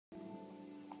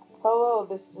Hello,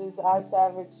 this is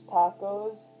iSavage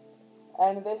Tacos,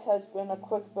 and this has been a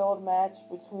quick build match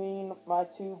between my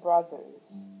two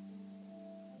brothers.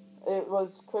 It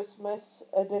was Christmas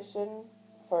edition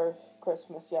for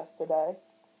Christmas yesterday,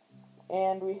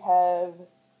 and we have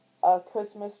a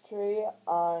Christmas tree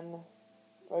on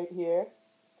right here.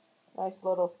 Nice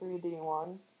little 3D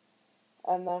one.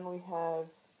 And then we have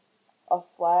a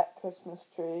flat Christmas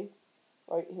tree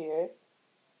right here,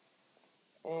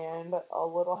 and a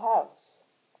little house.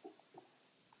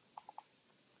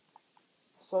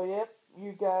 So yep,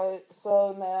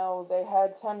 so now they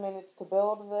had 10 minutes to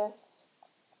build this.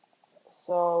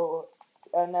 So,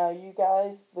 and now you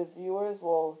guys, the viewers,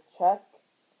 will check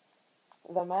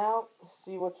them out,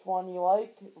 see which one you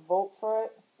like, vote for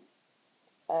it,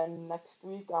 and next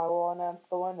week I will announce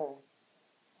the winner.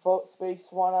 Vote space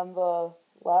 1 on the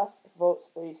left, vote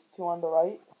space 2 on the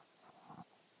right.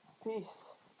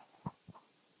 Peace.